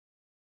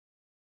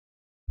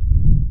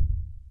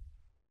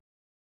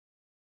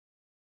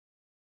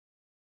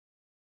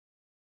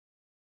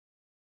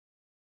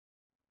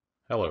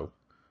Hello,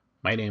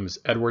 my name is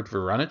Edward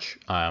Verenich.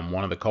 I'm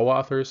one of the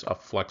co-authors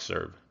of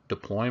FlexServe,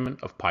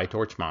 Deployment of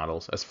PyTorch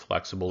Models as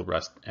Flexible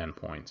REST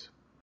Endpoints.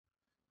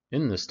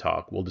 In this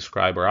talk, we'll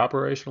describe our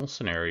operational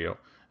scenario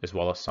as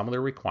well as some of the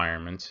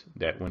requirements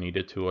that we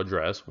needed to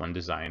address when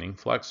designing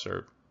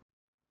FlexServe.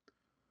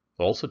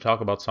 We'll also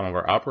talk about some of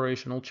our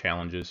operational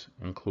challenges,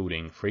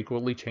 including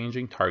frequently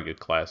changing target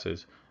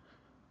classes,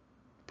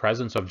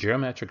 presence of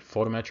geometric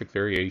photometric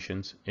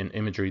variations in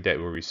imagery that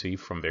we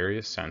receive from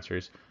various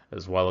sensors,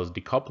 as well as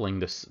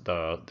decoupling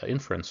the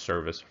inference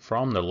service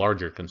from the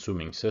larger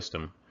consuming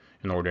system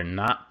in order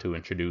not to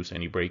introduce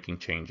any breaking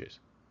changes.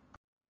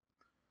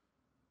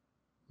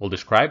 We'll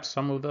describe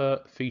some of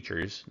the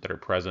features that are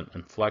present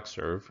in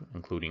FlexServe,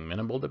 including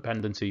minimal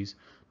dependencies,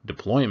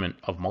 deployment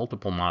of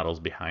multiple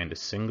models behind a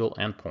single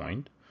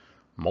endpoint,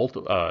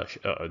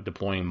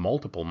 deploying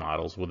multiple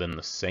models within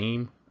the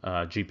same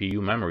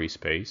GPU memory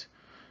space,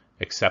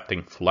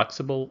 accepting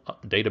flexible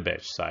data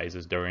batch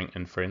sizes during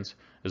inference,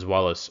 as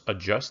well as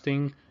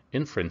adjusting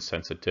inference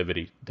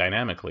sensitivity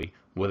dynamically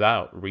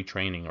without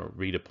retraining or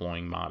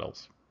redeploying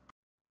models.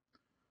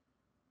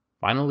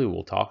 Finally,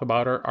 we'll talk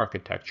about our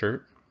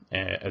architecture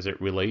as it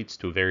relates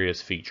to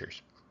various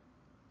features.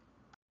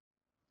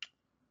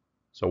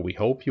 So we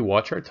hope you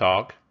watch our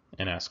talk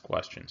and ask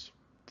questions.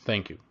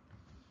 Thank you.